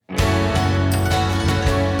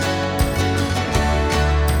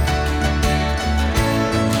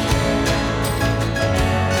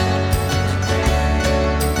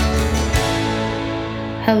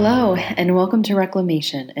Hello, and welcome to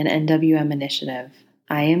Reclamation, an NWM initiative.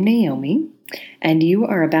 I am Naomi, and you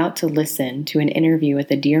are about to listen to an interview with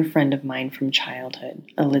a dear friend of mine from childhood,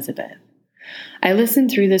 Elizabeth. I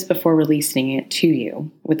listened through this before releasing it to you,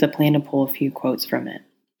 with the plan to pull a few quotes from it.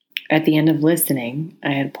 At the end of listening,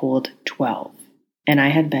 I had pulled 12, and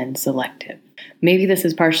I had been selective. Maybe this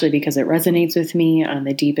is partially because it resonates with me on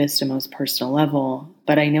the deepest and most personal level,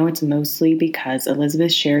 but I know it's mostly because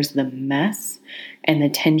Elizabeth shares the mess and the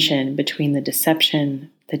tension between the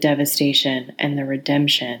deception, the devastation, and the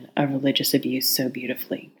redemption of religious abuse so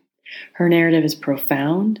beautifully. Her narrative is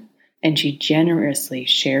profound, and she generously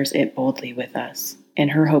shares it boldly with us in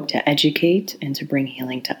her hope to educate and to bring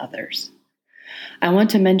healing to others. I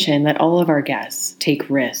want to mention that all of our guests take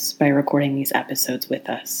risks by recording these episodes with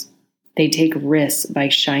us. They take risks by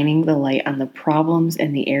shining the light on the problems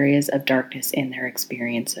and the areas of darkness in their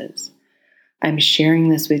experiences. I'm sharing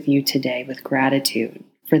this with you today with gratitude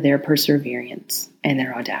for their perseverance and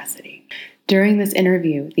their audacity. During this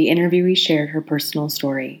interview, the interviewee shared her personal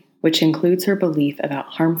story, which includes her belief about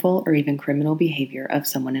harmful or even criminal behavior of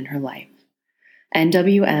someone in her life.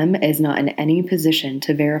 NWM is not in any position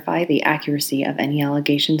to verify the accuracy of any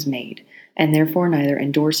allegations made, and therefore neither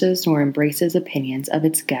endorses nor embraces opinions of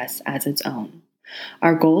its guests as its own.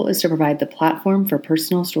 Our goal is to provide the platform for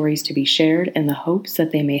personal stories to be shared in the hopes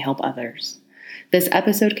that they may help others. This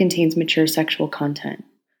episode contains mature sexual content.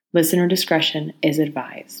 Listener discretion is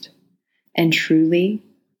advised. And truly,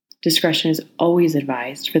 discretion is always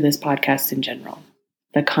advised for this podcast in general.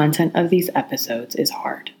 The content of these episodes is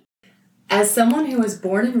hard. As someone who was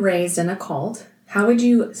born and raised in a cult, how would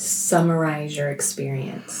you summarize your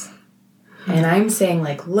experience? And I'm saying,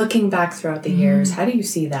 looking back throughout the years, how do you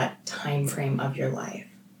see that time frame of your life?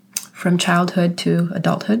 From childhood to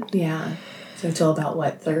adulthood? Yeah. So till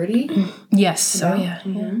about, 30? Yes. About? Oh, yeah.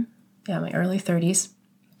 Mm-hmm. Yeah, my early 30s.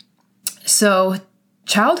 So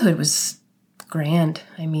childhood was grand.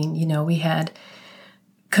 I mean, we had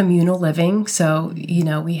communal living. So,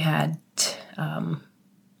 we had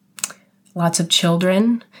lots of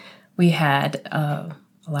children. We had a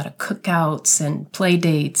lot of cookouts and play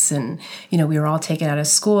dates. And, we were all taken out of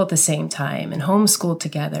school at the same time and homeschooled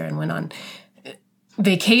together and went on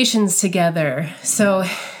vacations together. So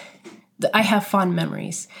I have fond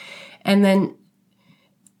memories. And then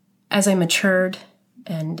as I matured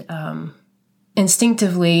and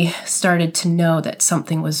instinctively started to know that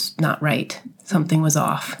something was not right, something was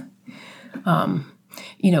off.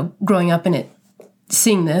 Growing up in it,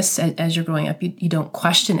 seeing this as you're growing up, you don't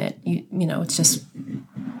question it.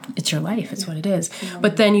 It's your life. It's what it is. Yeah.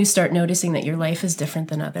 But then you start noticing that your life is different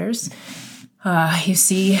than others. You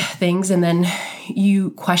see things and then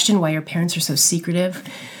you question why your parents are so secretive.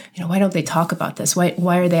 Why don't they talk about this?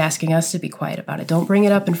 Why are they asking us to be quiet about it? Don't bring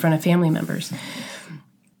it up in front of family members.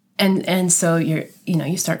 And so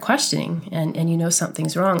you start questioning and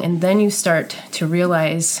something's wrong. And then you start to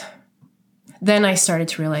realize, then I started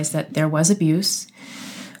to realize that there was abuse,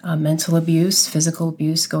 mental abuse, physical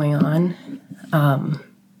abuse going on.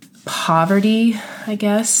 Poverty, I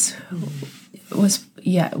guess, was,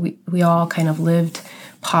 we all kind of lived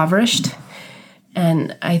impoverished.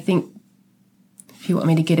 And I think, if you want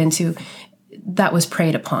me to get into, that was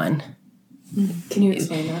preyed upon. Can you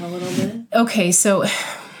explain that a little bit? Okay, so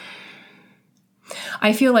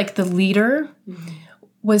I feel like the leader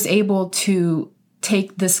was able to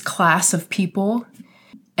take this class of people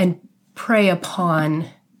and prey upon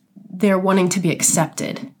their wanting to be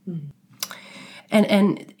accepted.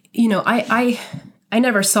 And I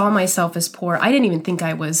never saw myself as poor. I didn't even think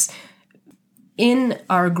I was in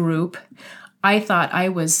our group. I thought I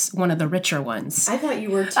was one of the richer ones. I thought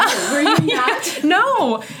you were too. Were you not?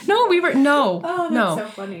 No, we were, no. Oh, that's no. so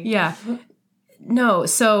funny. Yeah. No,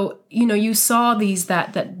 so, you saw these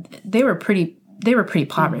that they were pretty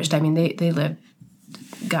impoverished. I mean, they lived,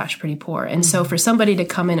 pretty poor. And so for somebody to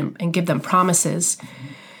come in and give them promises,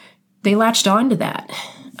 they latched on to that.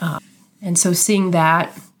 And so seeing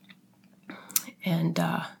that, and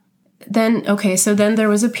then there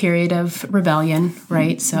was a period of rebellion,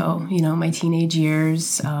 right? So, my teenage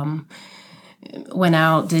years, went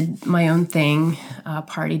out, did my own thing,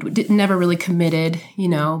 partied, never really committed,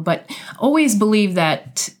 but always believed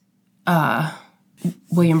that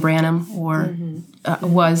William Branham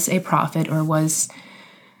was a prophet or was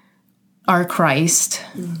our Christ,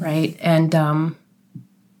 right? And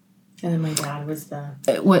then my dad was the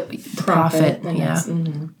prophet, yeah.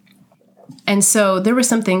 And so there were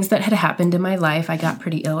some things that had happened in my life. I got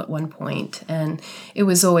pretty ill at one point, and it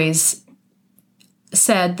was always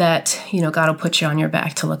said that, God will put you on your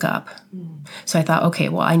back to look up. So I thought, okay,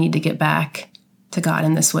 well, I need to get back to God.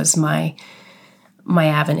 And this was my my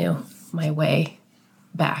avenue, my way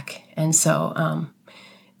back. And so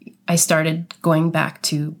I started going back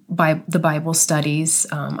to the Bible studies.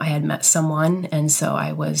 I had met someone, and so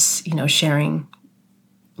I was, sharing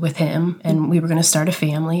with him, and we were going to start a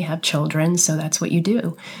family, have children. So that's what you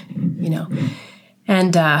do,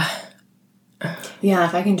 And yeah,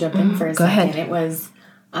 if I can jump in for a go second, ahead. It was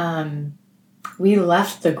we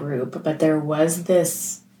left the group, but there was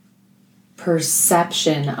this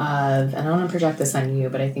perception of, and I don't want to project this on you,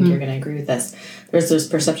 but I think you're going to agree with this. There's this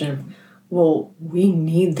perception of, well, we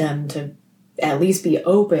need them to at least be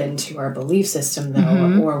open to our belief system,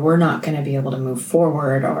 though, or we're not going to be able to move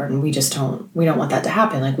forward, or we don't want that to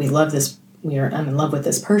happen. Like, I'm in love with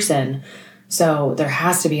this person, so there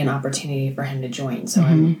has to be an opportunity for him to join. So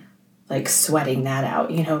I'm like sweating that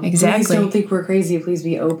out, Exactly. Please don't think we're crazy. Please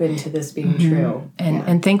be open to this being true.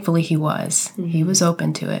 And thankfully he was. He was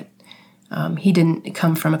open to it. He didn't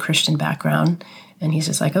come from a Christian background, and he's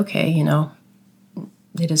just like, okay,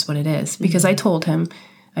 it is what it is. Because I told him,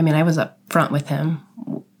 I was up front with him,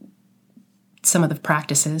 some of the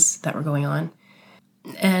practices that were going on.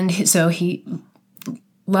 And so he,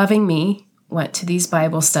 loving me, went to these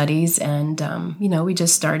Bible studies, and, we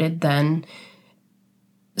just started then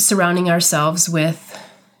surrounding ourselves with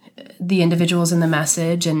the individuals in the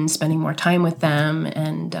message and spending more time with them.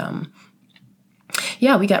 And,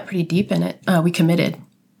 we got pretty deep in it. We committed.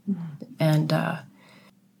 And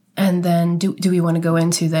then do we want to go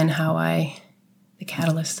into then the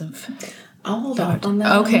catalyst of... I'll hold off on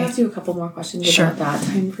that. Okay. I'll ask you a couple more questions about that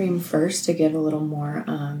time frame first to give a little more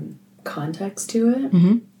context to it.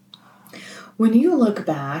 Mm-hmm. When you look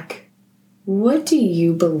back, what do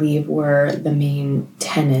you believe were the main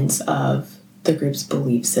tenets of the group's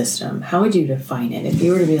belief system? How would you define it? If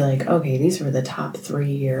you were to be like, okay, these were the top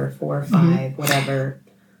 3 or 4 or 5, whatever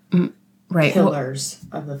pillars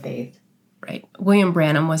of the faith. Right. William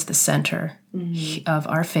Branham was the center of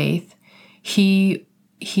our faith. He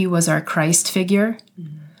was our Christ figure.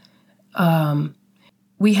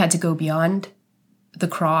 We had to go beyond the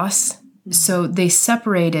cross. So they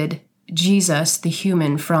separated Jesus, the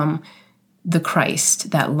human, from the Christ,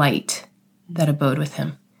 that light that abode with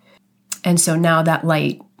him. And so now that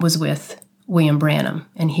light was with William Branham,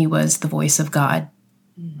 and he was the voice of God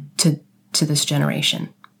to this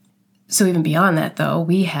generation. So even beyond that, though,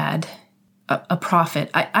 we had a prophet.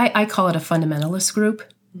 I call it a fundamentalist group.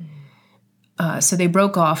 So they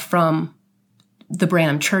broke off from the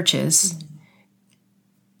Branham churches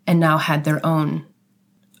and now had their own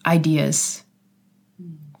ideas.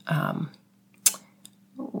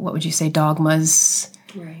 What would you say, dogmas?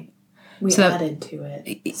 Right. We added to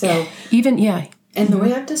it. So even, And the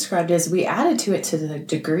way I've described it is we added to it to the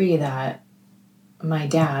degree that my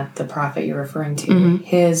dad, the prophet you're referring to,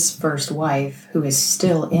 his first wife, who is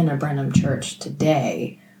still in a Branham church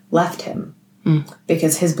today, left him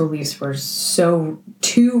because his beliefs were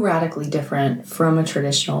too radically different from a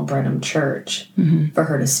traditional Branham church for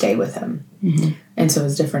her to stay with him. And so it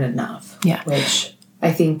was different enough, which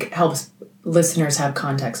I think helps listeners have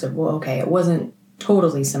context of, well, okay, it wasn't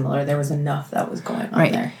totally similar. There was enough that was going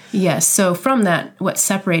on there. Yes. So from that, what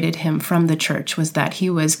separated him from the church was that he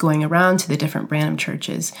was going around to the different Branham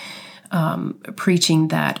churches, preaching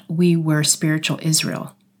that we were spiritual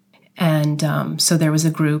Israel. And so there was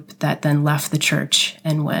a group that then left the church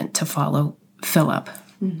and went to follow Philip.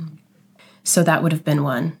 So that would have been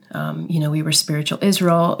one. We were spiritual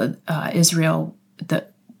Israel. Israel, the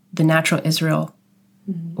natural Israel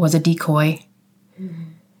was a decoy.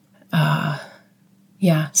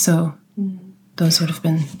 So those would have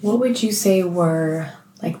been... What would you say were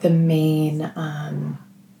like the main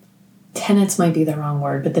tenets, might be the wrong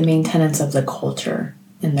word, but the main tenets of the culture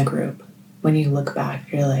in the group? When you look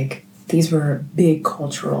back, you're like, these were big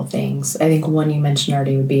cultural things. I think one you mentioned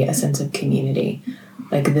already would be a sense of community.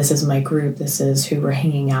 Like, this is my group. This is who we're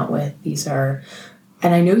hanging out with. These are...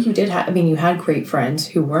 And I know you did have... you had great friends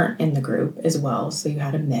who weren't in the group as well, so you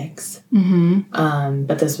had a mix.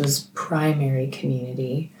 But this was primary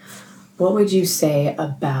community. What would you say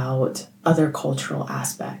about other cultural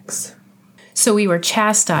aspects? So we were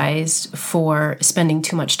chastised for spending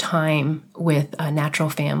too much time with a natural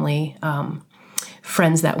family,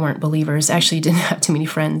 friends that weren't believers. Actually, didn't have too many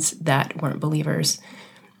friends that weren't believers.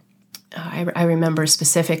 I remember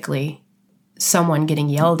specifically someone getting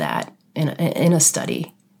yelled at in a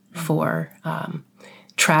study for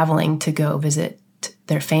traveling to go visit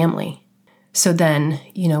their family. So then,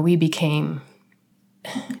 we became...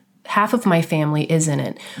 Half of my family is in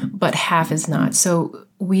it, but half is not. So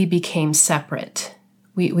we became separate.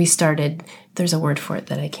 We started... There's a word for it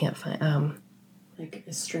that I can't find. Like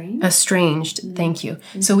estranged? Estranged, thank you.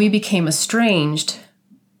 So we became estranged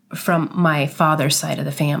from my father's side of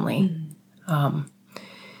the family. I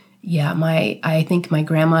think my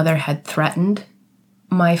grandmother had threatened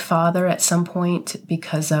my father at some point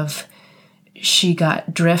because of she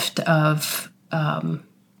got drift of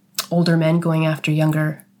older men going after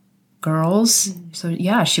younger girls. So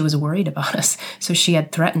yeah, she was worried about us. So she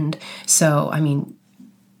had threatened. So, I mean,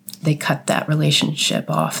 they cut that relationship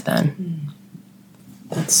off then.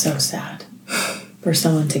 That's so sad for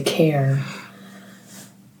someone to care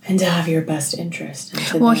and to have your best interest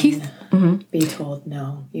and to be told,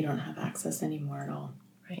 no, you don't have access anymore at all.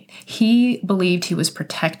 Right. He believed he was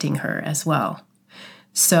protecting her as well.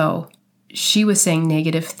 So she was saying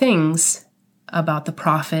negative things about the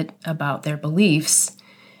prophet, about their beliefs.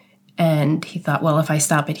 And he thought, well, if I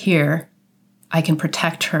stop it here, I can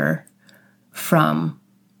protect her from,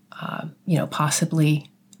 possibly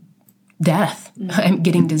death,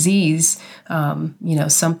 getting disease,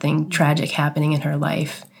 something tragic happening in her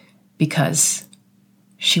life because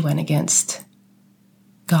she went against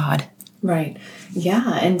God. Right.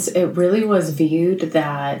 Yeah. And it really was viewed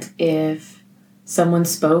that if someone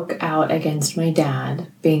spoke out against my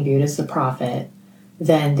dad, being viewed as the prophet,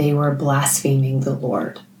 then they were blaspheming the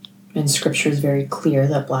Lord. And scripture is very clear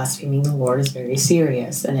that blaspheming the Lord is very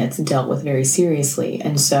serious and it's dealt with very seriously.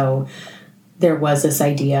 And so there was this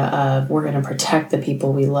idea of we're going to protect the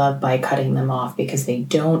people we love by cutting them off because they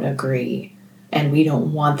don't agree and we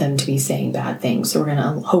don't want them to be saying bad things. So we're going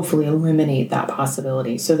to hopefully eliminate that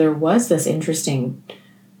possibility. So there was this interesting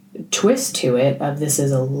twist to it of this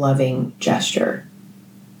is a loving gesture.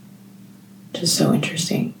 Just so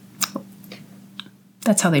interesting.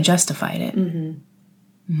 That's how they justified it. And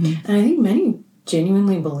I think many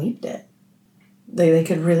genuinely believed it. They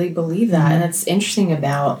could really believe that. And it's interesting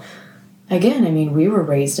about, again, I mean, we were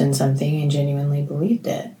raised in something and genuinely believed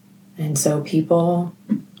it. And so people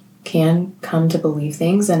can come to believe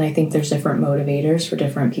things. And I think there's different motivators for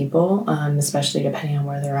different people, especially depending on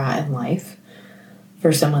where they're at in life.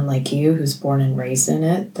 For someone like you who's born and raised in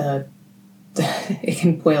it, it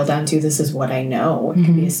can boil down to this is what I know. It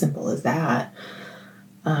can be as simple as that.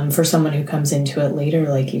 For someone who comes into it later,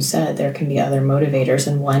 like you said, there can be other motivators,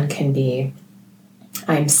 and one can be,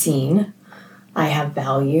 I'm seen, I have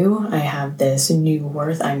value, I have this new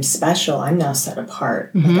worth, I'm special, I'm now set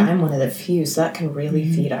apart. Like I'm one of the few, so that can really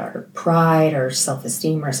feed our pride, our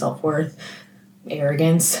self-esteem, our self-worth,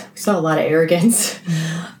 arrogance. We saw a lot of arrogance.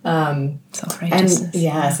 Self-righteousness. And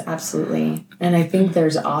yes, absolutely. And I think there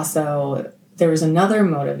was another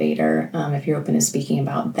motivator, if you're open to speaking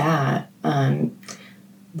about that,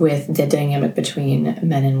 with the dynamic between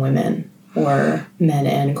men and women or men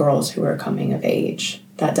and girls who are coming of age.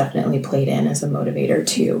 That definitely played in as a motivator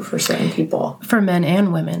too for certain people. For men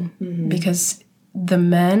and women. Because the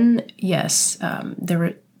men, yes, there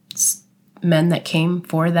were men that came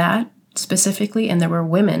for that specifically, and there were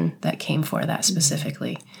women that came for that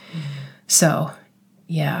specifically. So,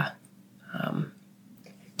 yeah.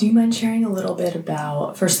 Do you mind sharing a little bit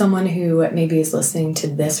about, for someone who maybe is listening to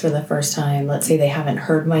this for the first time, let's say they haven't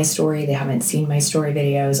heard my story, they haven't seen my story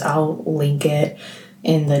videos, I'll link it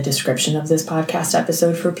in the description of this podcast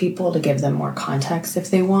episode for people to give them more context if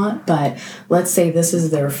they want. But let's say this is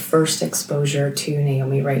their first exposure to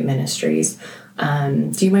Naomi Wright Ministries.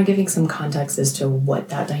 Do you mind giving some context as to what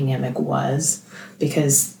that dynamic was?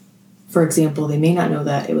 Because, for example, they may not know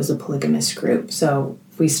that it was a polygamous group. So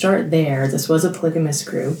if we start there, this was a polygamous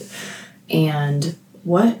group. And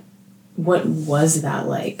what was that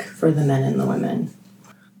like for the men and the women?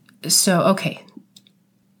 So, okay.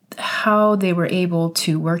 How they were able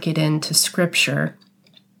to work it into scripture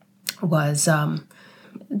was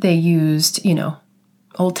they used,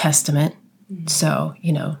 Old Testament. So,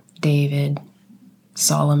 David,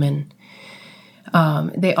 Solomon.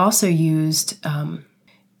 They also used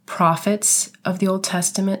prophets of the Old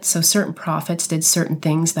Testament. So certain prophets did certain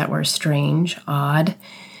things that were strange, odd,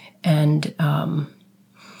 and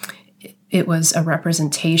it was a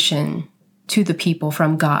representation to the people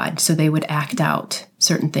from God. So they would act out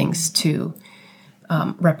certain things to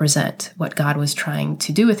represent what God was trying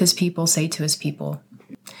to do with his people, say to his people.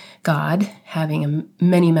 God, having a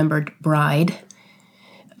many-membered bride,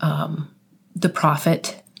 the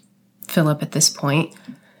prophet, Philip at this point,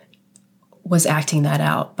 was acting that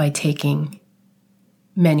out by taking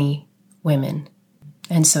many women.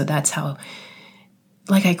 And so that's how,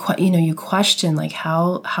 you question,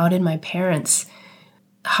 how did my parents,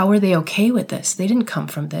 how were they okay with this? They didn't come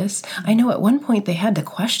from this. I know at one point they had to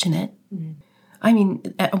question it. I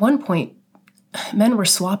mean, at one point, men were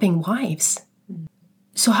swapping wives.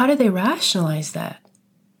 So how did they rationalize that?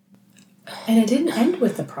 And it didn't end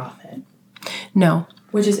with the prophet. No.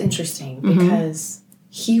 Which is interesting because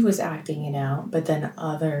he was acting it out, but then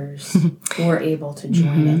others were able to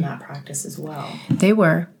join in that practice as well. They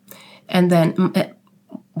were. And then at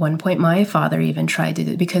one point, my father even tried to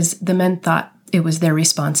do it because the men thought it was their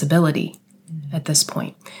responsibility at this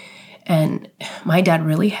point. And my dad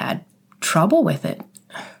really had trouble with it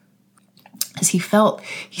because he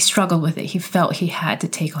struggled with it. He felt he had to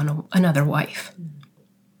take on another wife.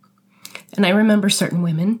 And I remember certain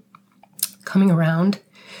women coming around.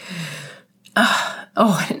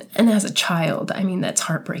 And as a child, I mean, that's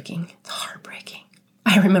heartbreaking. It's heartbreaking.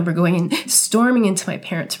 I remember storming into my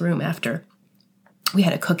parents' room after we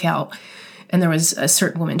had a cookout, and there was a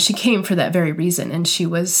certain woman. She came for that very reason, and she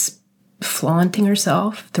was flaunting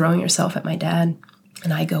herself, throwing herself at my dad.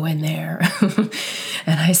 And I go in there,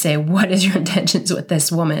 and I say, "What is your intentions with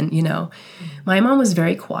this woman?" You know, my mom was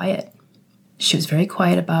very quiet. She was very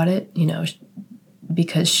quiet about it, you know,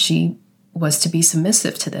 because she was to be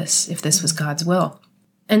submissive to this, if this was God's will.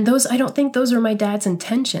 And I don't think those were my dad's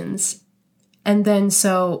intentions. And then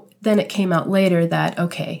it came out later that,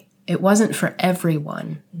 okay, it wasn't for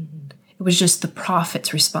everyone. It was just the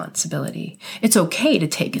prophet's responsibility. It's okay to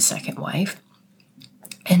take a second wife.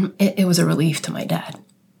 And it was a relief to my dad.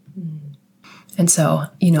 And so,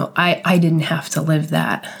 you know, I didn't have to live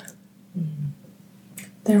that.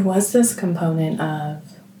 There was this component of,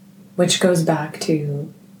 which goes back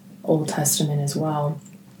to Old Testament as well.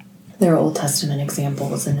 There are Old Testament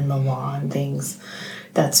examples and in the law and things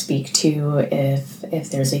that speak to if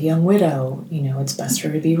there's a young widow, you know, it's best for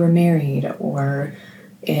her to be remarried, or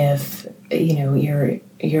if, you know,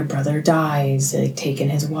 your brother dies, like taking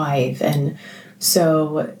his wife. And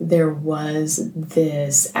so there was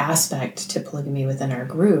this aspect to polygamy within our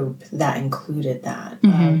group that included that.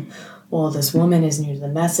 Well, this woman is new to the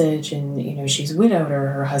message and, you know, she's widowed or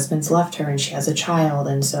her husband's left her and she has a child.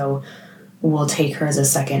 And so we'll take her as a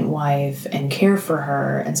second wife and care for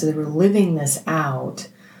her. And so they were living this out.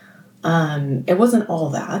 It wasn't all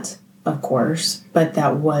that, of course, but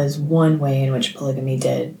that was one way in which polygamy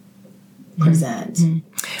did present.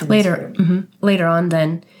 Later on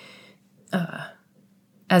then,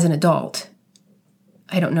 as an adult,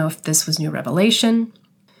 I don't know if this was new revelation.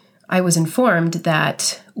 I was informed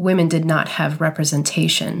that women did not have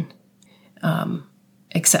representation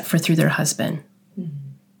except for through their husband.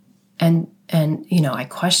 And you know, I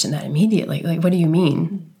questioned that immediately. Like, what do you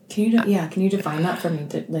mean? Can you define that for me?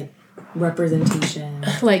 Like representation.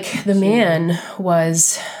 Like the man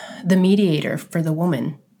was the mediator for the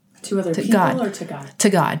woman. To other people or to God? To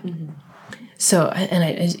God. So, and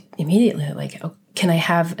I immediately like, oh, can I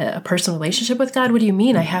have a personal relationship with God? What do you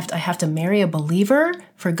mean? I have to marry a believer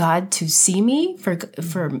for God to see me, for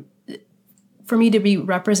me to be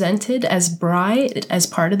represented as bride, as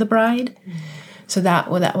part of the bride. So that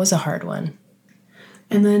was a hard one.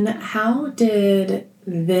 And then how did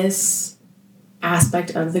this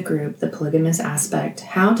aspect of the group, the polygamous aspect,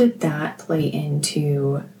 how did that play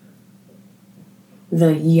into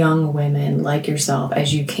the young women like yourself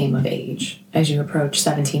as you came of age, as you approached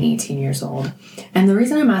 17, 18 years old? And the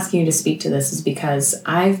reason I'm asking you to speak to this is because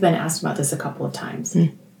I've been asked about this a couple of times.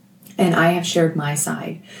 And I have shared my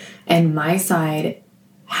side. And my side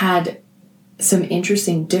had some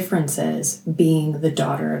interesting differences being the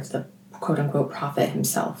daughter of the quote-unquote prophet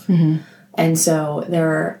himself. And so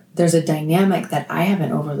there's a dynamic that I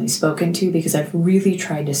haven't overly spoken to because I've really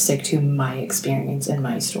tried to stick to my experience and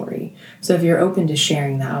my story. So if you're open to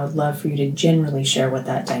sharing that, I would love for you to generally share what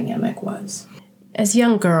that dynamic was. As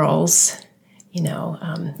young girls, you know,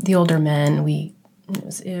 the older men, it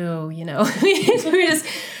was ew, you know,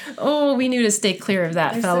 we knew to stay clear of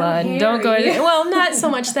that fella and don't go. Well, not so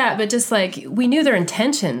much that, but just like we knew their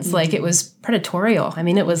intentions. Like it was predatorial. I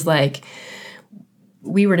mean, it was like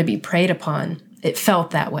we were to be preyed upon. It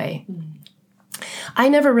felt that way. I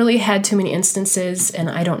never really had too many instances, and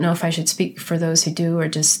I don't know if I should speak for those who do or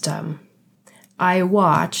just. I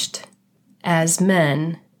watched as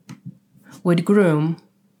men would groom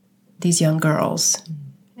these young girls,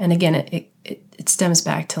 and again, it stems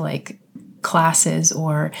back to like classes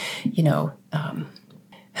or, you know,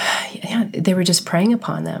 they were just preying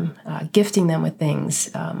upon them, gifting them with things,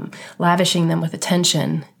 lavishing them with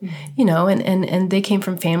attention, you know, and they came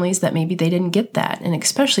from families that maybe they didn't get that. And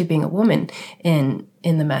especially being a woman in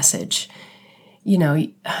the message, you know,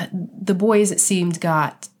 the boys, it seemed,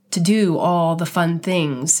 got to do all the fun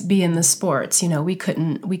things, be in the sports. You know, we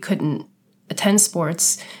couldn't attend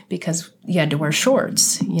sports because you had to wear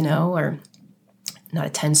shorts, you know, or not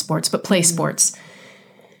attend sports, but play sports.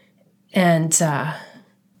 And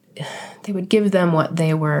they would give them what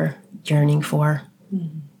they were yearning for.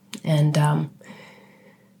 And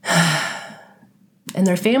and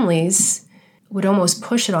their families would almost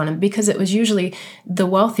push it on him because it was usually the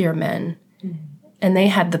wealthier men, and they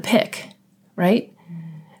had the pick, right?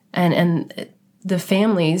 And the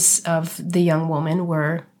families of the young woman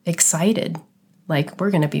were excited, like,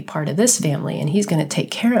 we're going to be part of this family, and he's going to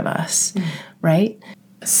take care of us, right?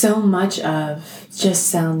 So much of just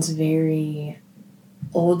sounds very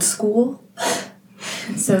old school.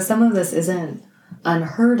 So some of this isn't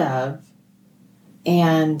unheard of.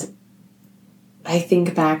 And I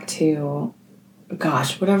think back to,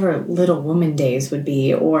 gosh, whatever Little Woman days would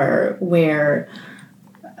be, or where,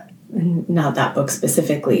 not that book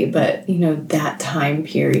specifically, but, you know, that time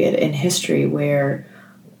period in history where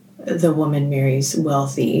the woman marries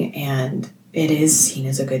wealthy and it is seen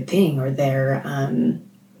as a good thing, or they're,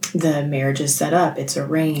 the marriage is set up, it's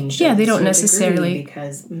arranged. Yeah, they don't necessarily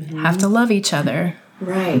because have to love each other.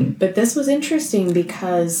 Right. But this was interesting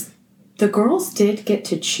because the girls did get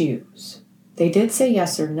to choose. They did say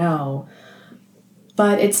yes or no,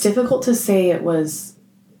 but it's difficult to say it was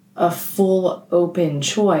a full open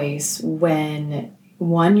choice when,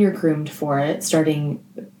 one, you're groomed for it, starting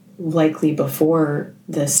likely before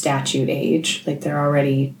the statute age. Like, they're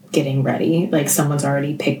already getting ready. Like, someone's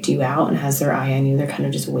already picked you out and has their eye on you. They're kind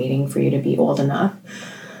of just waiting for you to be old enough.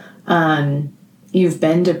 You've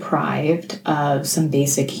been deprived of some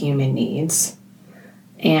basic human needs,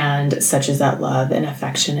 and such as that love and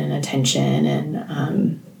affection and attention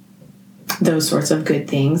and those sorts of good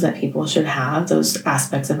things that people should have, those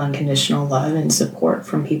aspects of unconditional love and support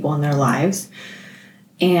from people in their lives.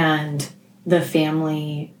 And the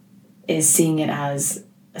family is seeing it as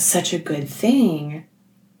such a good thing.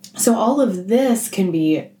 So all of this can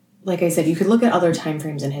be, like I said, you could look at other time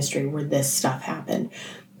frames in history where this stuff happened.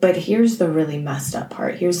 But here's the really messed up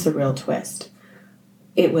part. Here's the real twist.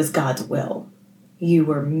 It was God's will. You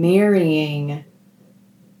were marrying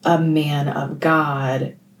a man of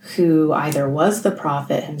God who either was the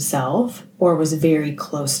prophet himself or was very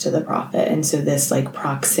close to the prophet. And so this like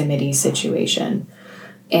proximity situation.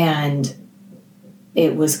 And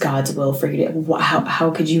it was God's will for you to, how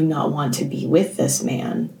could you not want to be with this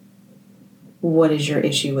man? What is your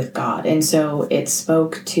issue with God? And so it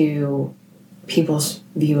spoke to people's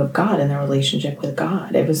view of God and their relationship with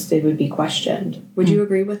God. It would be questioned. Would you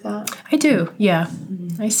agree with that? I do. Yeah.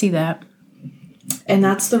 I see that. And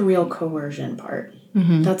that's the real coercion part.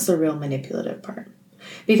 That's the real manipulative part.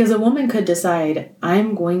 Because a woman could decide,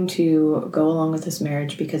 I'm going to go along with this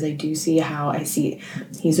marriage because I do see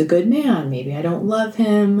he's a good man. Maybe I don't love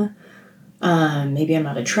him. Maybe I'm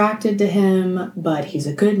not attracted to him, but he's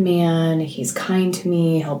a good man. He's kind to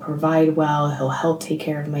me. He'll provide well. He'll help take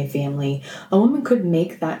care of my family. A woman could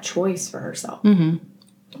make that choice for herself.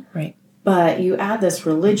 Right. But you add this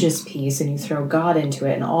religious piece and you throw God into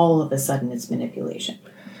it, and all of a sudden it's manipulation.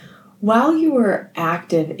 While you were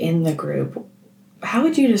active in the group, how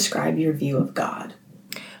would you describe your view of God?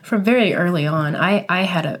 From very early on, I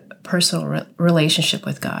had a personal relationship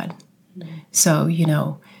with God. So, you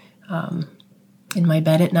know, in my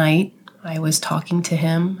bed at night, I was talking to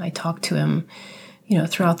him. I talked to him, you know,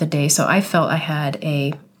 throughout the day. So I felt I had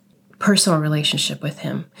a personal relationship with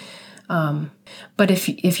him. But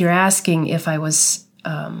if you're asking if I was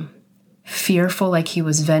fearful, like he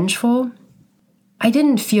was vengeful, I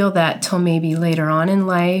didn't feel that till maybe later on in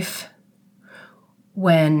life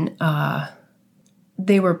when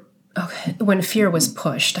when fear was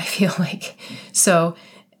pushed, I feel like. So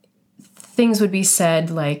things would be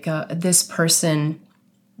said like, this person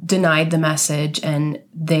denied the message and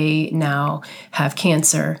they now have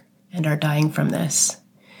cancer and are dying from this.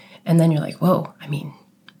 And then you're like, whoa, I mean,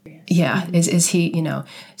 yeah, is he, you know.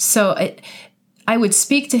 So I would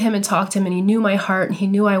speak to him and talk to him, and he knew my heart, and he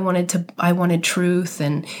knew I wanted truth,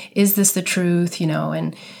 and is this the truth, you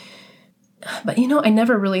know, but you know, I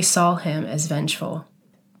never really saw him as vengeful.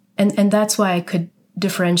 And that's why I could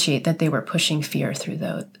differentiate that they were pushing fear through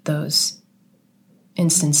those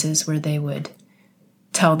instances where they would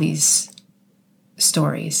tell these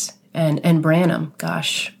stories. And Branham,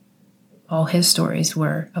 gosh, all his stories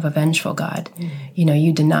were of a vengeful God. You know,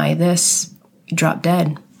 you deny this, you drop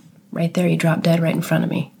dead. Right there, you drop dead right in front of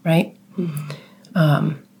me, right?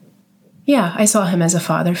 Yeah, I saw him as a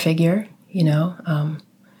father figure, you know.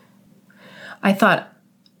 I thought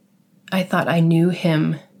I knew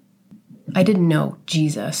him. I didn't know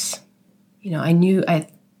Jesus. You know, I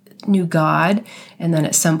knew God, and then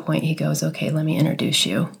at some point he goes, okay, let me introduce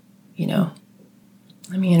you, you know.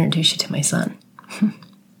 Let me introduce you to my son.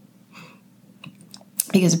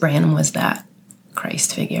 Because Branham was that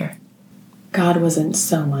Christ figure. God wasn't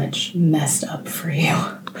so much messed up for you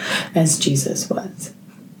as Jesus was.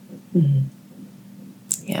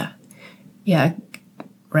 Yeah. Yeah.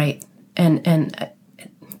 Right. And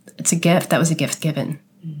it's a gift. That was a gift given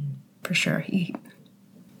for sure. He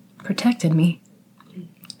protected me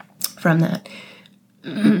from that.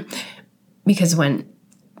 Because when,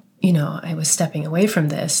 I was stepping away from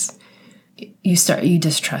this, you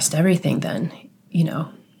distrust everything then,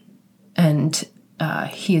 and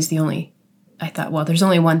he is the only, I thought, well, there's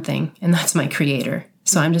only one thing, and that's my creator.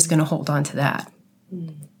 So I'm just going to hold on to that.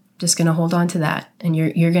 Just going to hold on to that. And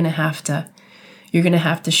you're going to have to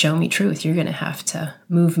show me truth. You're going to have to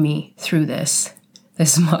move me through this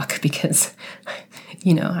muck because,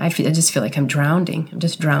 I just feel like I'm drowning. I'm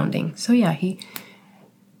just drowning. So yeah, he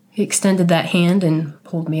extended that hand and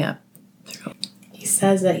pulled me up through. He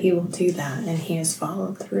says that he will do that, and he has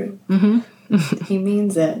followed through. He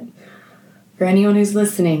means it. For anyone who's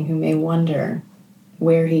listening who may wonder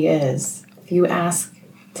where he is, if you ask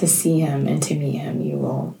to see him and to meet him, you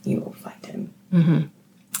will find him.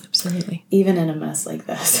 Absolutely. Even in a mess like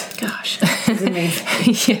this. Gosh. It's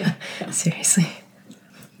amazing. Yeah, seriously.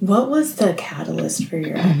 What was the catalyst for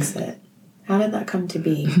your exit? How did that come to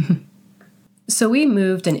be? So we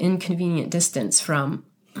moved an inconvenient distance from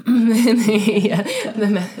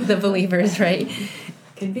the believers, right?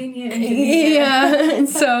 Convenient. Yeah. And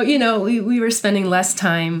so, we were spending less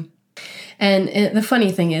time. And the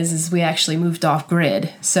funny thing is we actually moved off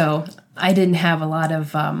grid. So I didn't have a lot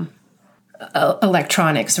of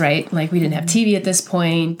electronics, right? Like we didn't have TV at this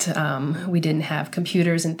point. We didn't have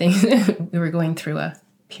computers and things. We were going through a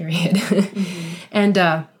period. And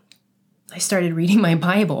I started reading my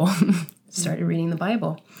Bible. Started reading the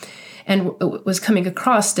Bible. And was coming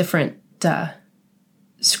across different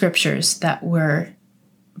scriptures that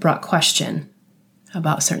brought question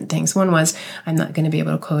about certain things. One was, I'm not going to be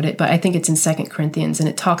able to quote it, but I think it's in 2 Corinthians, and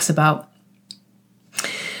it talks about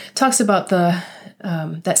the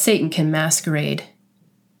that Satan can masquerade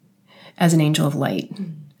as an angel of light.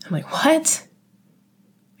 I'm like, what?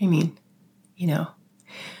 I mean,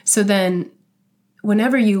 So then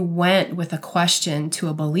whenever you went with a question to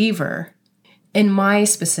a believer, in my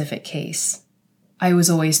specific case, I was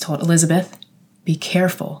always told, Elizabeth, be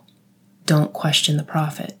careful. Don't question the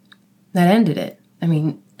prophet. That ended it. I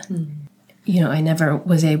mean, I never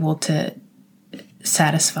was able to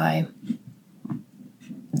satisfy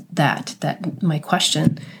that my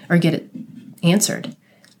question or get it answered.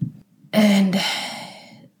 And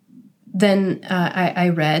then I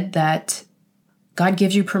read that God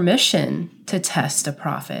gives you permission to test a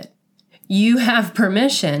prophet. You have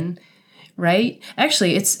permission, right?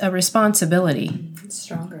 Actually, it's a responsibility. It's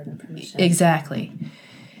stronger than permission. Exactly.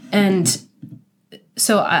 And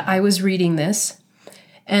so I was reading this,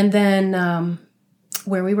 and then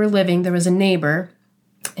where we were living, there was a neighbor,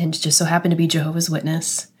 and just so happened to be Jehovah's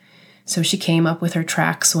Witness. So she came up with her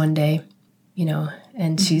tracts one day,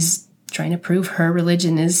 and she's trying to prove her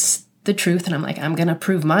religion is the truth. And I'm like, I'm going to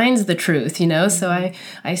prove mine's the truth, So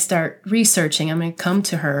I start researching. I'm going to come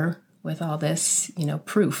to her with all this,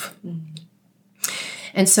 proof.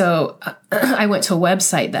 And so I went to a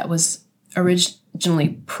website that was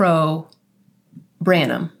originally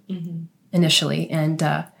pro-Branham initially. And,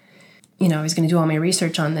 I was going to do all my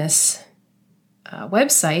research on this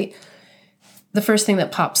website. The first thing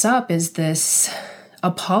that pops up is this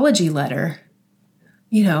apology letter.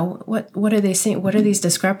 What are they saying? What are these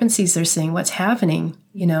discrepancies they're saying? What's happening?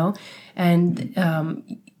 And,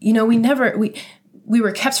 we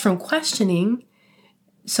were kept from questioning.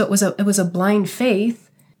 So it was a blind faith.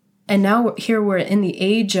 And now we're in the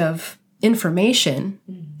age of information.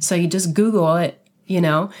 So you just Google it,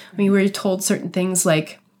 we were told certain things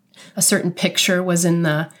like a certain picture was in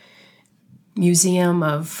the museum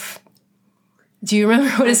of, do you remember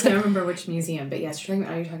what it's called? I don't remember which museum, but yes, are you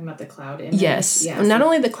talking about the cloud image? Yes. Not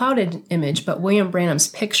only the cloud image, but William Branham's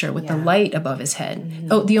picture with the light above his head.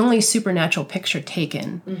 Oh, the only supernatural picture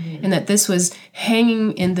taken. And that this was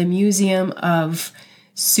hanging in the Museum of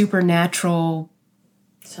Supernatural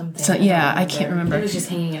something. So, I can't remember. It was just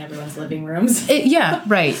hanging in everyone's living rooms.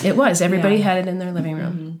 Right. It was. Everybody had it in their living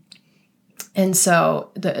room. And so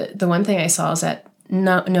the one thing I saw is that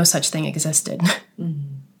no such thing existed.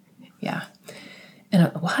 Yeah. And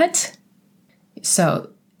what?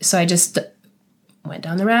 So I just went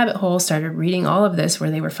down the rabbit hole, started reading all of this where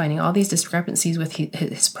they were finding all these discrepancies with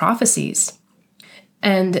his prophecies.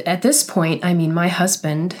 And at this point, my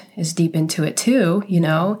husband is deep into it too,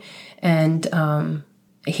 and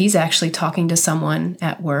he's actually talking to someone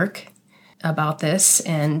at work about this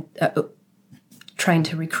and trying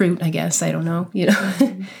to recruit, I guess. I don't know,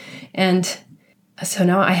 And so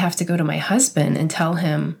now I have to go to my husband and tell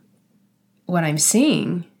him what I'm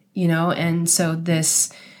seeing, and so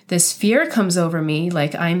this this fear comes over me,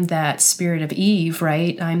 like I'm that spirit of Eve,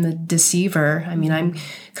 right? I'm the deceiver. I mean, I'm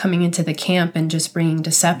coming into the camp and just bringing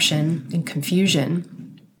deception and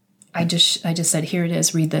confusion. I just said, here it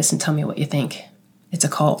is, read this and tell me what you think. It's a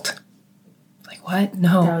cult. Like, what?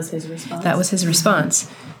 No. That was his response? That was his response.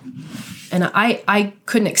 And I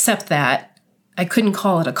couldn't accept that. I couldn't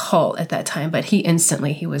call it a cult at that time, but he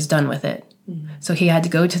was done with it. Mm-hmm. So he had to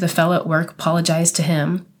go to the fellow at work, apologize to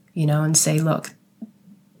him, and say, look,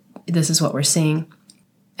 this is what we're seeing.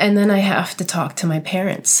 And then I have to talk to my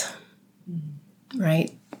parents,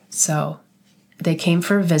 right? So they came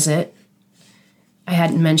for a visit. I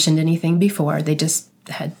hadn't mentioned anything before. They just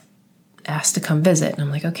had asked to come visit. And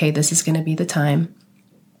I'm like, okay, this is going to be the time.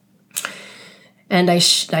 And I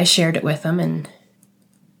shared it with them, and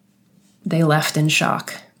they left in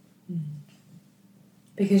shock.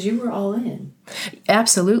 Because you were all in.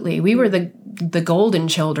 Absolutely. We were the golden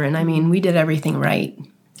children. I mean, we did everything right.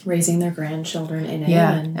 Raising their grandchildren in it.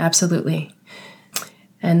 Yeah, absolutely.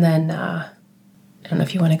 And then, I don't know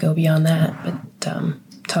if you want to go beyond that, but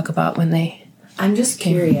talk about when they... I'm just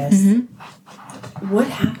curious. Mm-hmm. What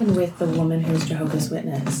happened with the woman who's Jehovah's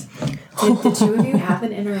Witness? Did the two of you have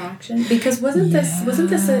an interaction? Because wasn't this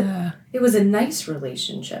it was a nice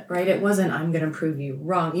relationship, right? It wasn't, I'm going to prove you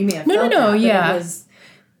wrong. You may have felt that, yeah. It was...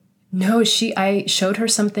 No, I showed her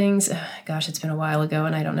some things. Gosh, it's been a while ago,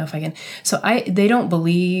 and I don't know if I can. So they don't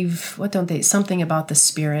believe, what don't they? Something about the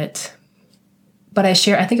spirit. But I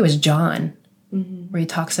think it was John, where he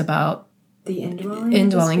talks about the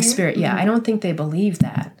indwelling spirit. Yeah, I don't think they believe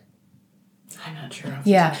that. I'm not sure.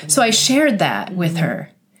 Yeah, so I shared that with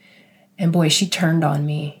her. And boy, she turned on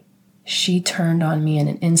me. She turned on me in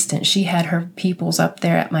an instant. She had her peoples up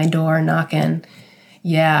there at my door knocking.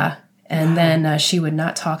 Yeah. And then she would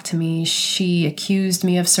not talk to me. She accused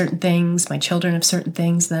me of certain things, my children of certain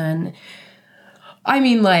things then. I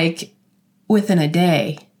mean, like, within a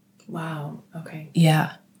day. Wow. Okay.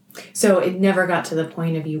 Yeah. So it never got to the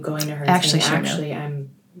point of you going to her and saying, I'm mistaken.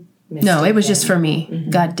 No, it was just for me. Mm-hmm.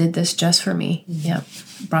 God did this just for me. Mm-hmm. Yeah.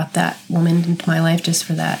 Brought that woman into my life just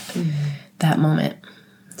for that, that moment.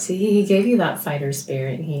 See, he gave you that fighter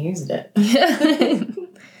spirit and he used it.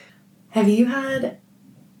 Have you had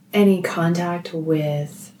any contact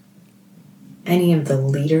with any of the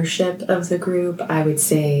leadership of the group? I would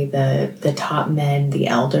say the top men, the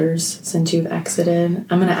elders, since you've exited.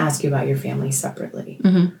 I'm going to ask you about your family separately.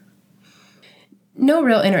 Mm-hmm. No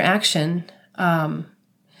real interaction.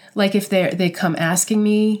 Like if they come asking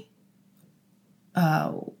me,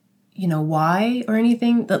 why or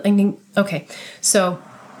anything. Okay, so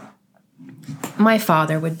my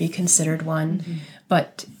father would be considered one,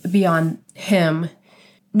 but beyond him,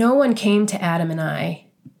 no one came to Adam and I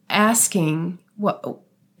asking what,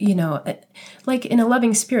 like in a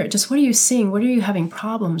loving spirit, just what are you seeing? What are you having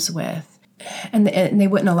problems with? And they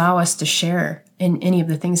wouldn't allow us to share in any of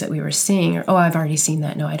the things that we were seeing, or, I've already seen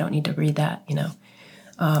that. No, I don't need to read that,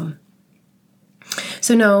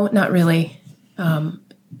 So no, not really.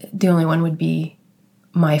 The only one would be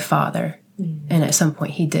my father. Mm. And at some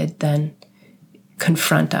point he did then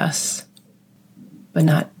confront us, but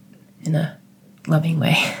not in a loving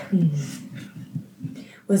way. Mm.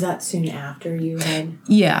 Was that soon after you had?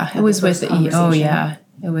 Yeah, it was with it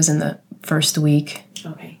was in the first week.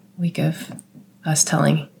 Okay. Week of us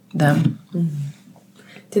telling them. Mm.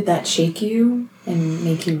 Did that shake you and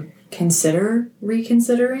make you consider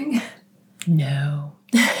reconsidering? No.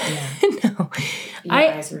 Yeah. No. Your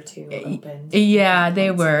eyes were too open. Yeah,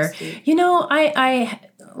 they were. I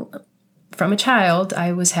from a child,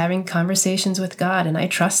 I was having conversations with God, and I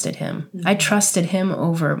trusted him. Mm-hmm. I trusted him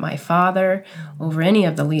over my father, over any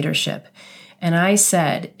of the leadership. And I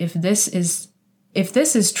said, if this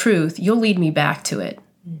is truth, you'll lead me back to it.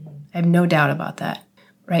 Mm-hmm. I have no doubt about that.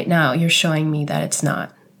 Right now, you're showing me that it's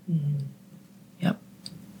not. Mm-hmm. Yep.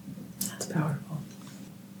 That's powerful.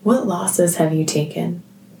 What losses have you taken?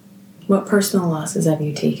 What personal losses have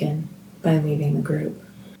you taken by leaving the group?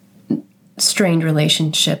 Strained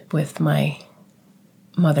relationship with my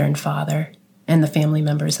mother and father and the family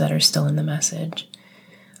members that are still in the message.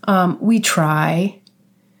 We try.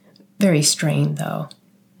 Very strained, though.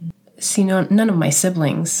 See, none of my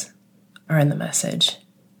siblings are in the message.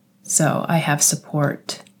 So I have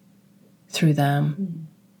support through them.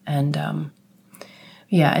 And,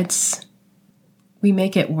 we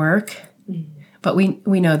make it work. But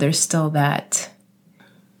we know there's still that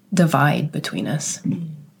divide between us.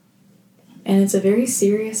 And it's a very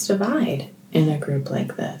serious divide in a group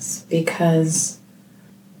like this, because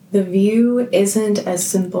the view isn't as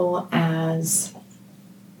simple as...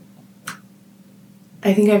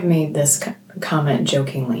 I think I've made this comment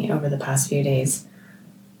jokingly over the past few days.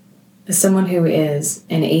 someone who is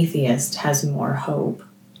an atheist has more hope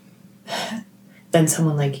than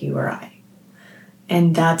someone like you or I.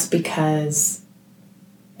 And that's because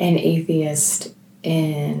an atheist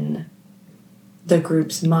in the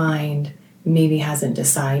group's mind maybe hasn't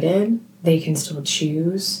decided. They can still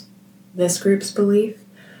choose this group's belief.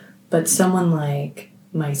 But someone like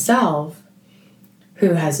myself,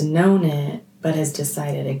 who has known it but has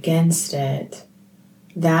decided against it,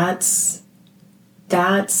 that's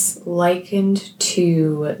likened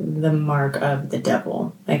to the mark of the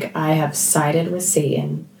devil. Like, I have sided with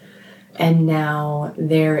Satan, and now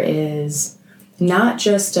there is not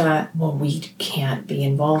just we can't be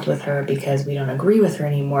involved with her because we don't agree with her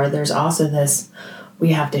anymore. There's also this,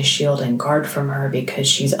 we have to shield and guard from her because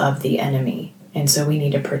she's of the enemy. And so we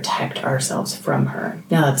need to protect ourselves from her.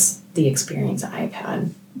 Now, that's the experience I've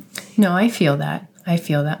had. No, I feel that.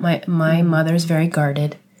 My mother's very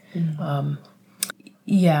guarded.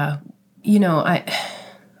 Yeah. You know,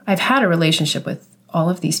 I've had a relationship with all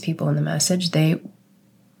of these people in the message. They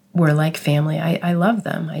were like family. I love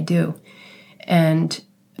them. I do. And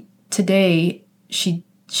today, she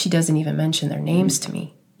doesn't even mention their names to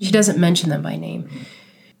me. She doesn't mention them by name.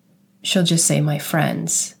 She'll just say, my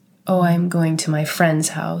friends. Oh, I'm going to my friend's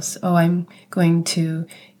house. Oh, I'm going to,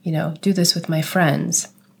 do this with my friends.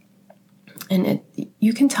 And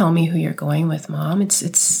you can tell me who you're going with, Mom. I'm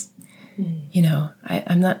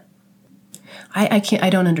not, I can't, I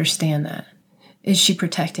don't understand that. Is she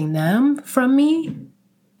protecting them from me?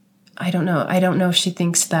 I don't know. I don't know if she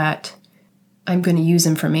thinks that I'm going to use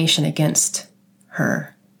information against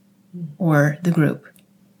her or the group.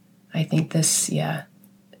 I think this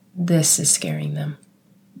is scaring them.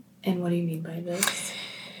 And what do you mean by this?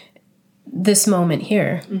 This moment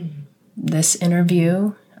here, this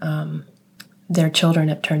interview, their children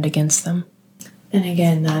have turned against them. And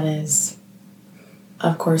again, that is,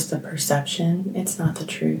 of course, the perception. It's not the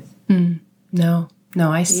truth. No,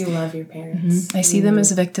 you love your parents. I see them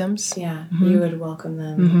as victims. Yeah, you would welcome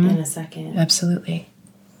them in a second. Absolutely.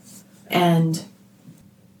 And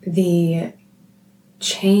the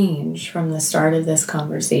change from the start of this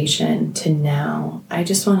conversation to now, I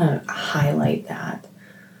just want to highlight that.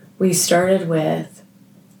 We started with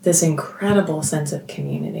this incredible sense of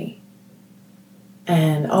community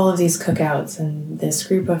and all of these cookouts and this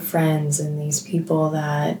group of friends and these people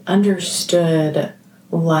that understood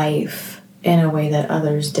life in a way that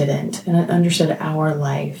others didn't, and understood our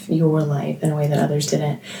life, your life, in a way that others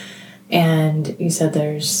didn't. And you said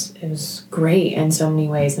it was great in so many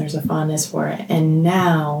ways, and there's a fondness for it. And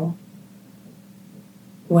now,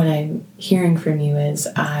 what I'm hearing from you is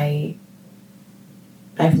I've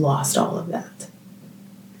lost all of that.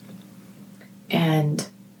 And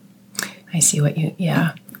I see what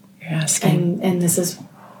you're asking. And this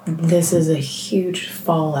is a huge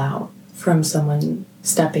fallout from someone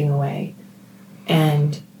stepping away.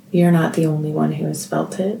 And you're not the only one who has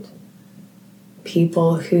felt it.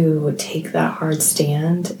 People who take that hard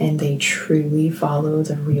stand and they truly follow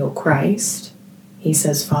the real Christ, he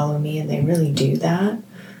says, follow me, and they really do that,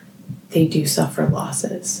 they do suffer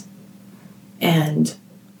losses. And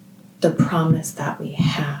the promise that we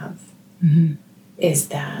have is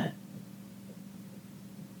that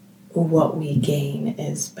what we gain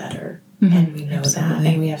is better. And we know Absolutely. that,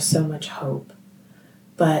 and we have so much hope.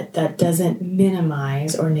 But that doesn't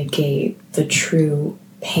minimize or negate the true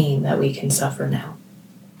pain that we can suffer now.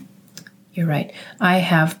 You're right.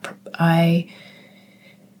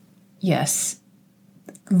 Yes,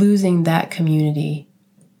 losing that community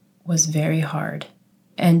was very hard.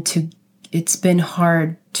 And it's been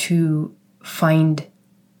hard to find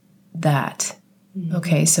that.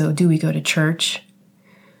 Okay, so do we go to church?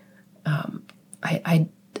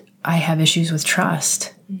 I have issues with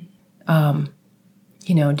trust.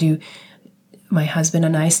 Do my husband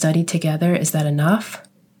and I study together? Is that enough?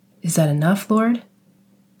 Is that enough, Lord?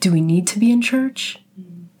 Do we need to be in church?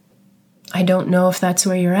 I don't know if that's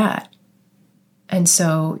where you're at. And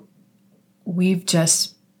so we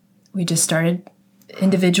just started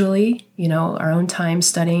individually, our own time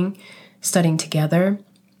studying together,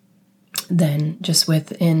 then just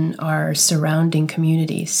within our surrounding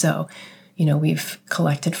community. So, we've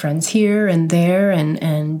collected friends here and there,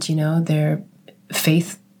 and they're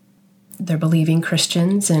they're believing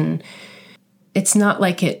Christians, and it's not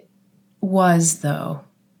like it was, though.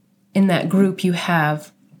 In that group, you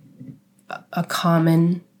have a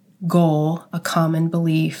common goal, a common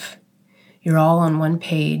belief. You're all on one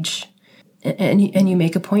page, and you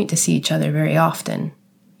make a point to see each other very often.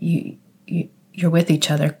 You're with each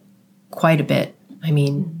other quite a bit. I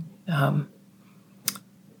mean,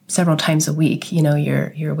 several times a week,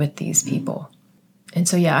 you're with these people. And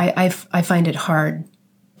so, yeah, I find it hard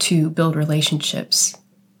to build relationships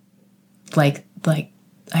like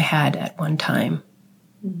I had at one time.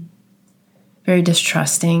 Very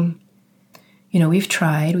distrusting. You know, we've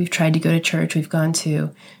tried to go to church. We've gone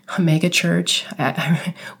to a mega church.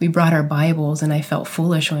 We brought our Bibles, and I felt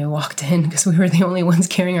foolish when we walked in because we were the only ones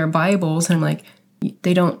carrying our Bibles. And I'm like,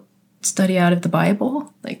 they don't study out of the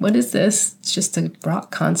Bible? Like, what is this? It's just a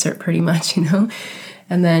rock concert pretty much, you know?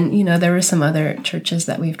 And then, you know, there were some other churches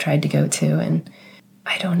that we've tried to go to, and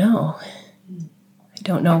I don't know. I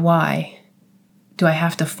don't know why. Do I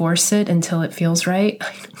have to force it until it feels right?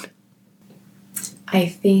 I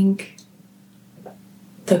think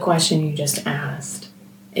the question you just asked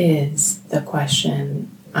is the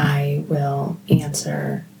question I will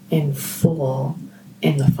answer in full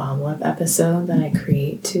in the follow-up episode that I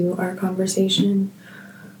create to our conversation.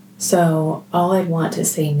 So all I'd want to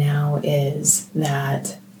say now is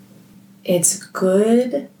that it's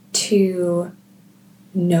good to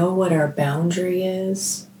know what our boundary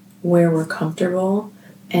is, where we're comfortable,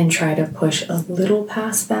 and try to push a little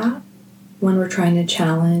past that when we're trying to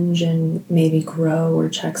challenge and maybe grow or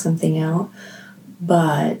check something out.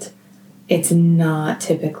 But it's not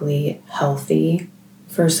typically healthy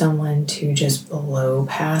for someone to just blow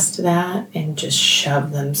past that and just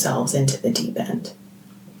shove themselves into the deep end.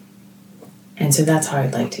 And so that's how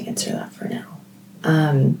I'd like to answer that for now.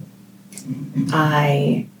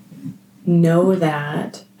 I know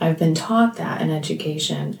that I've been taught that in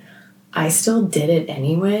education. I still did it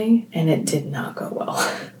anyway, and it did not go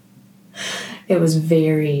well. It was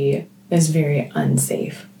very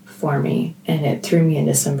unsafe for me, and it threw me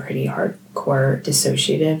into some pretty hardcore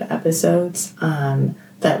dissociative episodes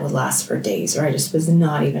that would last for days, where I just was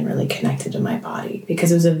not even really connected to my body,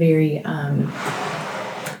 because it was a very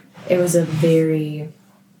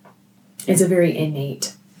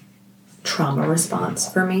innate trauma response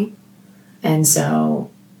for me. And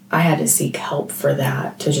so I had to seek help for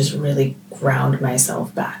that, to just really ground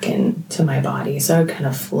myself back into my body. So I would kind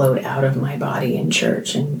of float out of my body in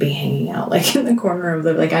church and be hanging out like in the corner of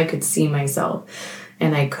like I could see myself,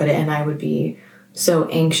 and I would be so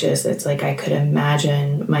anxious. It's like I could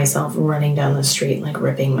imagine myself running down the street and like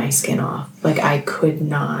ripping my skin off. Like I could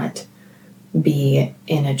not be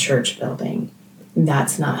in a church building.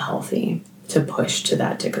 That's not healthy to push to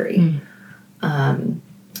that degree.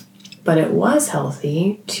 But it was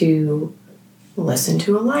healthy to listen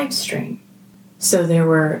to a live stream. So there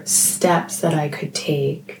were steps that I could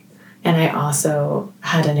take. And I also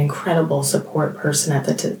had an incredible support person at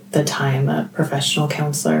the time, a professional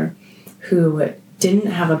counselor, who didn't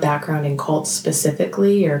have a background in cults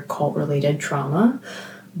specifically or cult-related trauma,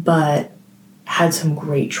 but had some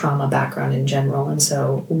great trauma background in general. And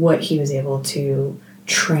so what he was able to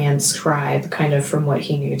transcribe kind of from what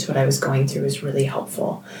he knew to what I was going through was really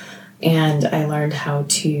helpful. And I learned how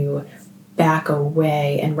to back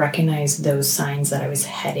away and recognize those signs that I was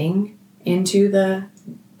heading into the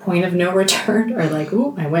point of no return, or like,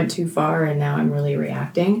 ooh, I went too far and now I'm really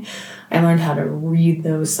reacting. I learned how to read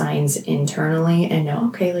those signs internally and know,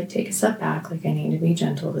 okay, like take a step back, like I need to be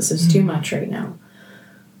gentle. This is too much right now.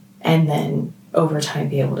 And then over time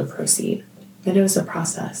be able to proceed. But it was a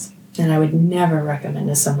process. And I would never recommend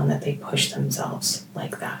to someone that they push themselves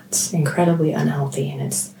like that. It's incredibly unhealthy, and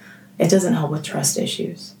it doesn't help with trust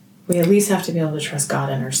issues. We at least have to be able to trust God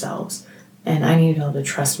and ourselves. And I need to be able to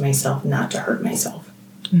trust myself not to hurt myself.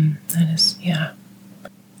 That is, yeah.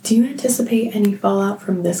 Do you anticipate any fallout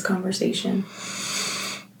from this conversation?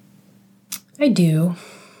 I do.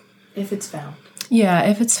 If it's found. Yeah,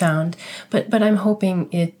 if it's found. But I'm hoping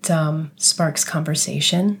it sparks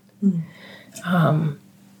conversation. You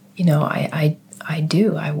know, I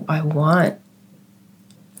do. I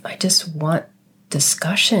just want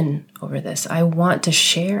discussion over this. I want to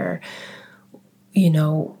share, you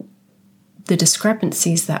know, the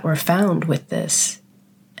discrepancies that were found with this,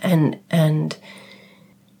 and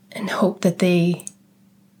hope that they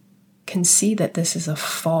can see that this is a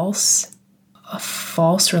false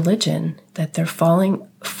religion, that they're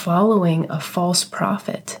following a false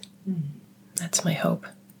prophet. That's my hope.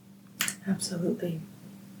 Absolutely.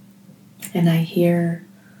 And I hear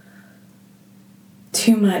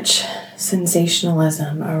too much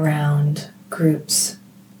sensationalism around groups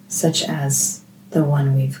such as the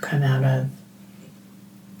one we've come out of.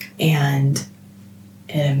 And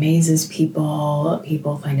it amazes people.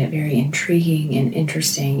 People find it very intriguing and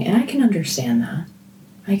interesting. And I can understand that.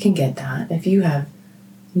 I can get that. If you have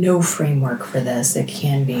no framework for this, it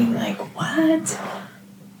can be like, what?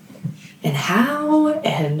 And how?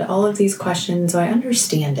 And all of these questions. So I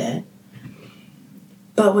understand it.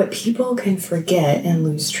 But what people can forget and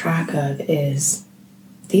lose track of is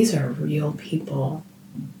these are real people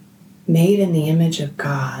made in the image of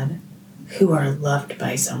God who are loved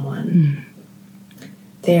by someone.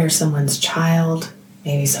 They are someone's child,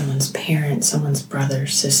 maybe someone's parent, someone's brother,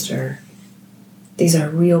 sister. These are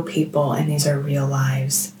real people and these are real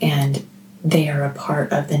lives, and they are a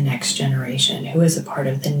part of the next generation. Who is a part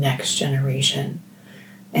of the next generation?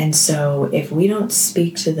 And so if we don't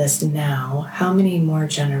speak to this now, how many more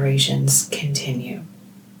generations continue?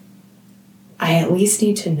 I at least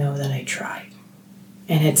need to know that I tried.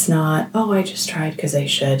 And it's not, oh, I just tried because I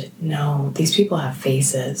should. No, these people have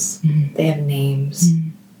faces. They have names.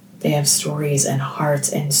 They have stories and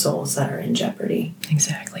hearts and souls that are in jeopardy.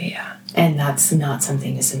 Exactly, yeah. And that's not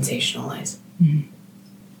something to sensationalize.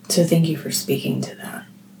 So thank you for speaking to that.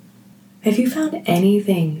 Have you found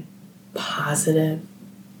anything positive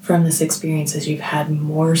from this experience as you've had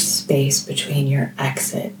more space between your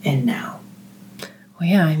exit and now? Well,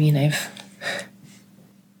 yeah, I mean,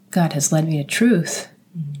 God has led me to truth,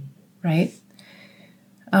 right?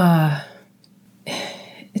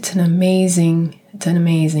 It's an amazing thing.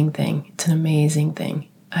 It's an amazing thing.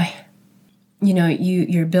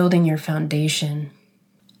 You're building your foundation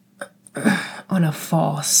on a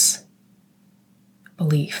false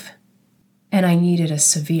belief. And I needed a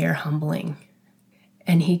severe humbling.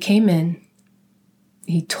 And he came in,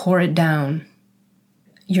 he tore it down.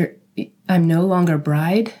 I'm no longer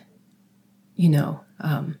bride.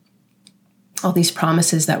 All these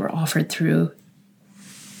promises that were offered through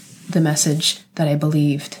the message that I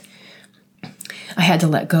believed, I had to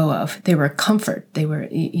let go of. They were comfort. They were,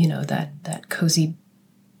 that cozy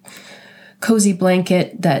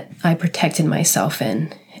blanket that I protected myself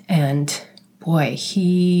in. And boy,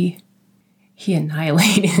 he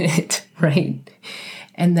annihilated it, right?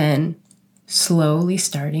 And then slowly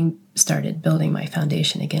started building my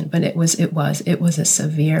foundation again. But it was a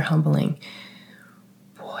severe humbling.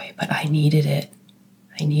 Boy, but I needed it.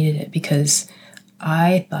 I needed it because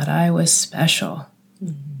I thought I was special.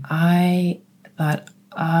 I thought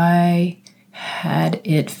I had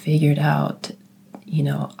it figured out.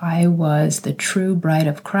 I was the true bride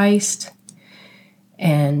of Christ.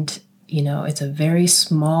 And, it's a very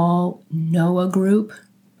small Noah group.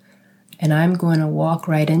 And I'm going to walk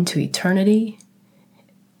right into eternity.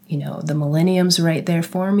 The millennium's right there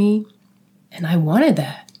for me. And I wanted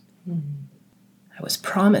that. I was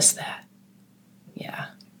promised that. Yeah.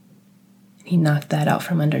 He knocked that out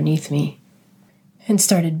from underneath me and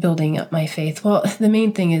started building up my faith. Well, the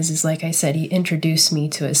main thing is like I said, he introduced me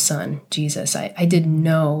to his son, Jesus. I didn't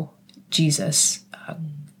know Jesus.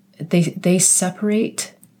 They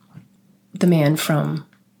separate the man from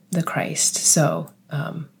the Christ. So,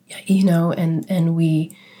 and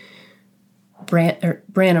we,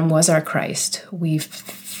 Branham was our Christ. We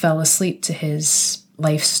fell asleep to his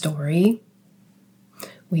life story.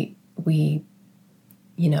 We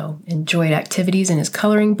enjoyed activities in his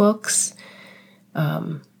coloring books.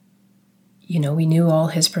 We knew all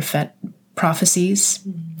his prophecies.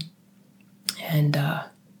 And,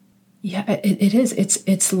 it is.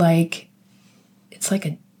 It's like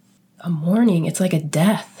a mourning. It's like a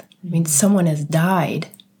death. I mean, someone has died,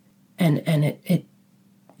 and I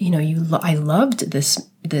loved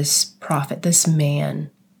this prophet, this man,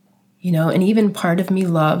 and even part of me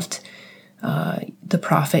loved the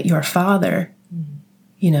prophet, your father,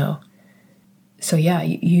 So yeah,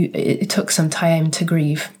 it took some time to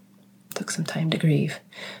grieve.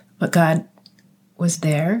 But God was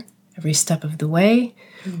there every step of the way,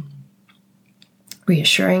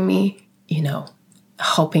 reassuring me,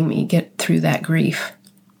 helping me get through that grief.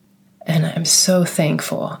 And I'm so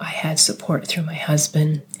thankful I had support through my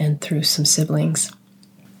husband and through some siblings.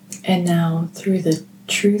 And now through the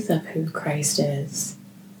truth of who Christ is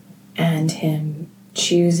and him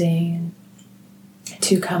choosing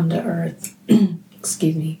to come to earth,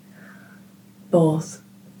 both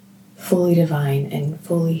fully divine and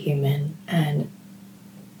fully human, and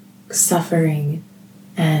suffering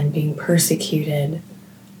and being persecuted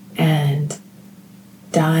and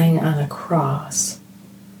dying on a cross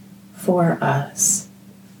for us,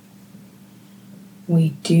 we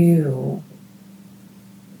do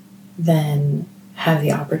then have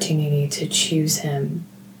the opportunity to choose him,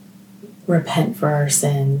 repent for our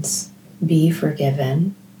sins, be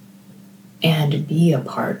forgiven, and be a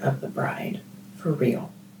part of the bride for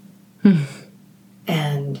real.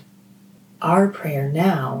 And our prayer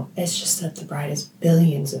now is just that the bride is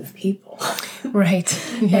billions of people. Right.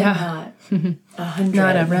 Yeah. And not 100.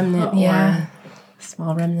 Not a remnant. Yeah.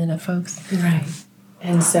 Small remnant of folks. Right.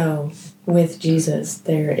 And so with Jesus,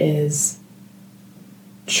 there is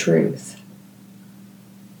truth.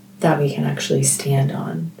 that we can actually stand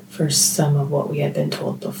on for some of what we had been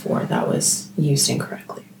told before that was used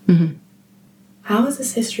incorrectly. Mm-hmm. How has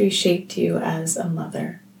this history shaped you as a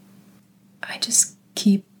mother? I just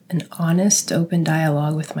keep an honest, open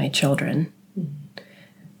dialogue with my children.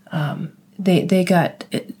 They got,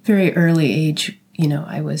 at very early age,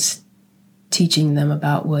 I was teaching them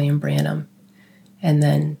about William Branham, and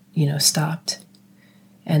then, stopped,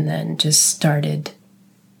 and then just started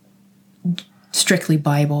strictly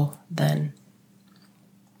Bible then.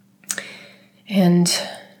 And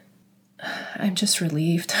I'm just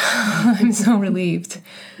relieved. I'm so relieved.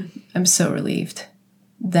 I'm so relieved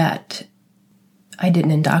that I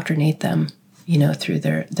didn't indoctrinate them, through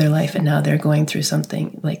their life, and now they're going through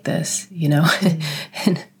something like this,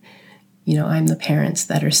 and, I'm the parents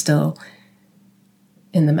that are still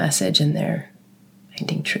in the message and they're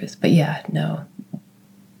finding truth. But yeah, no,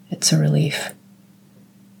 it's a relief.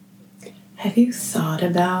 Have you thought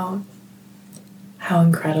about how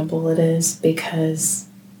incredible it is? Because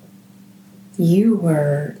do you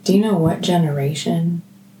know what generation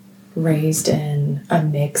raised in a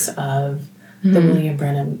mix of the William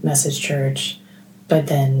Branham Message Church, but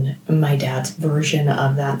then my dad's version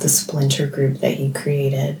of that, the splinter group that he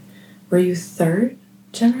created? Were you third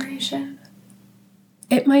generation?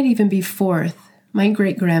 It might even be fourth. My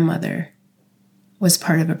great-grandmother was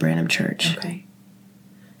part of a Branham church. Okay.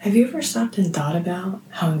 Have you ever stopped and thought about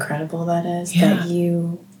how incredible that is? Yeah.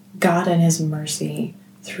 That God in his mercy,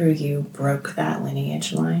 through you, broke that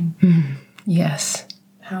lineage line? Yes.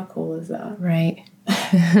 How cool is that? Right.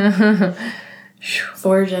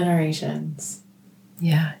 4 generations.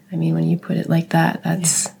 Yeah. I mean, when you put it like that,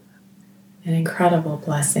 that's an incredible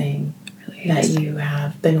blessing really that is. you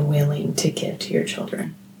have been willing to give to your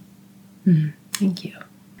children. Thank you.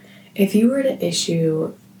 If you were to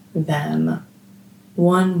issue them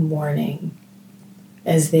one warning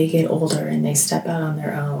as they get older and they step out on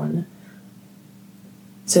their own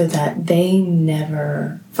so that they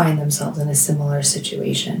never find themselves in a similar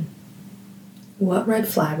situation, what red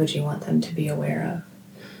flag would you want them to be aware of?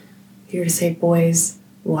 If you were to say, boys,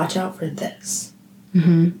 watch out for this.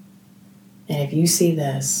 Mm-hmm. And if you see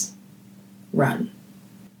this, run.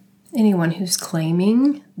 Anyone who's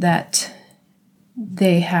claiming that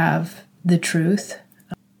they have the truth,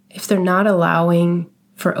 if they're not allowing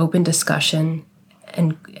for open discussion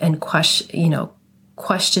and questioning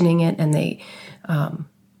it, and they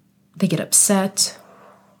get upset,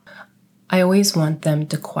 I always want them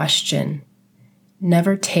to question.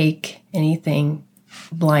 Never take anything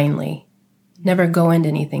blindly. Never go into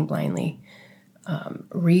anything blindly.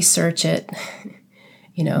 Research it.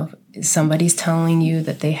 Somebody's telling you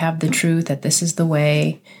that they have the truth, that this is the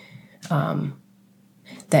way,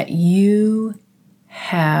 that you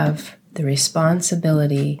have the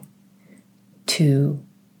responsibility to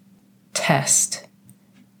test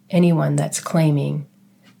anyone that's claiming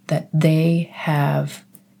that they have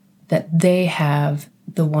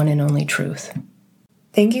the one and only truth.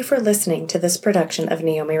 Thank you for listening to this production of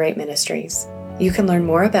Naomi Wright Ministries. You can learn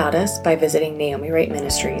more about us by visiting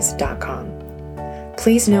naomiwrightministries.com.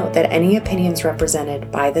 Please note that any opinions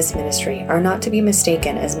represented by this ministry are not to be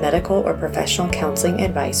mistaken as medical or professional counseling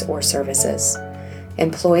advice or services.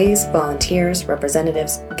 Employees, volunteers,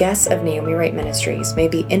 representatives, guests of Naomi Wright Ministries may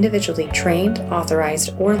be individually trained,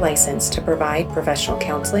 authorized, or licensed to provide professional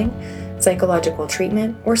counseling, psychological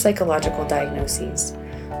treatment, or psychological diagnoses.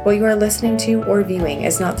 What you are listening to or viewing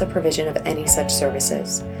is not the provision of any such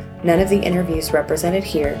services. None of the interviews represented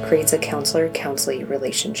here creates a counselor-counselee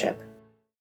relationship.